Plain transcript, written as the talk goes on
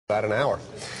About an hour.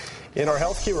 In our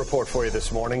health key report for you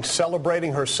this morning,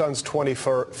 celebrating her son's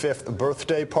 25th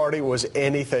birthday party was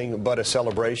anything but a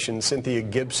celebration. Cynthia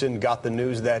Gibson got the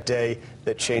news that day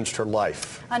that changed her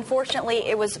life. Unfortunately,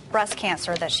 it was breast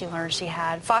cancer that she learned she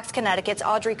had. Fox Connecticut's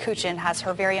Audrey Kuchin has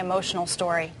her very emotional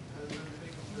story.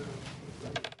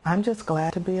 I'm just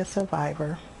glad to be a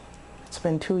survivor. It's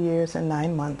been 2 years and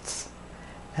 9 months,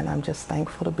 and I'm just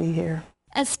thankful to be here.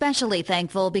 Especially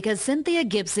thankful because Cynthia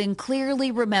Gibson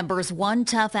clearly remembers one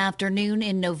tough afternoon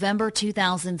in November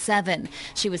 2007.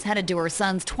 She was headed to her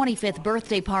son's 25th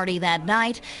birthday party that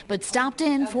night, but stopped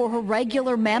in for her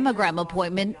regular mammogram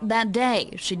appointment that day.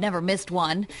 She'd never missed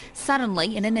one.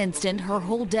 Suddenly, in an instant, her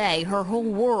whole day, her whole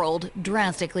world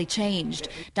drastically changed.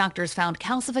 Doctors found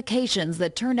calcifications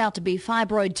that turned out to be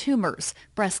fibroid tumors,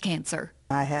 breast cancer.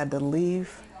 I had to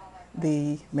leave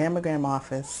the mammogram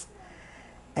office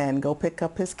and go pick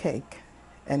up his cake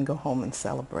and go home and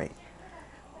celebrate,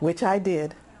 which I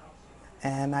did.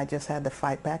 And I just had to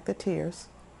fight back the tears.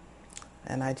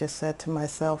 And I just said to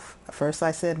myself, first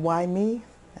I said, why me?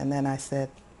 And then I said,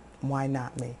 why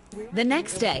not me? The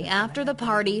next day after the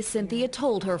party, Cynthia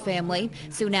told her family,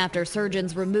 soon after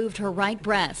surgeons removed her right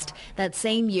breast. That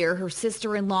same year, her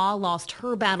sister-in-law lost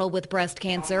her battle with breast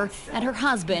cancer, and her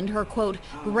husband, her, quote,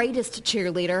 greatest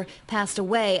cheerleader, passed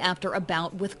away after a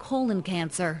bout with colon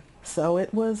cancer. So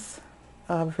it was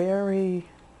a very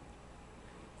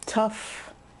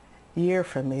tough year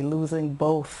for me, losing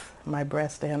both my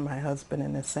breast and my husband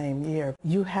in the same year.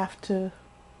 You have to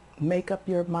make up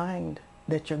your mind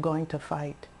that you're going to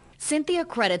fight. Cynthia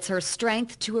credits her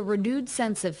strength to a renewed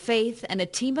sense of faith and a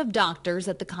team of doctors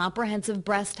at the Comprehensive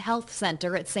Breast Health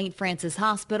Center at St. Francis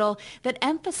Hospital that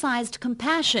emphasized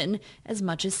compassion as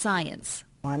much as science.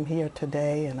 I'm here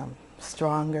today and I'm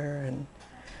stronger and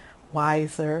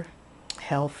wiser,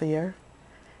 healthier,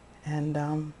 and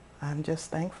I'm just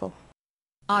thankful.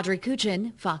 Audrey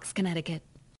Kuchin, Fox, Connecticut.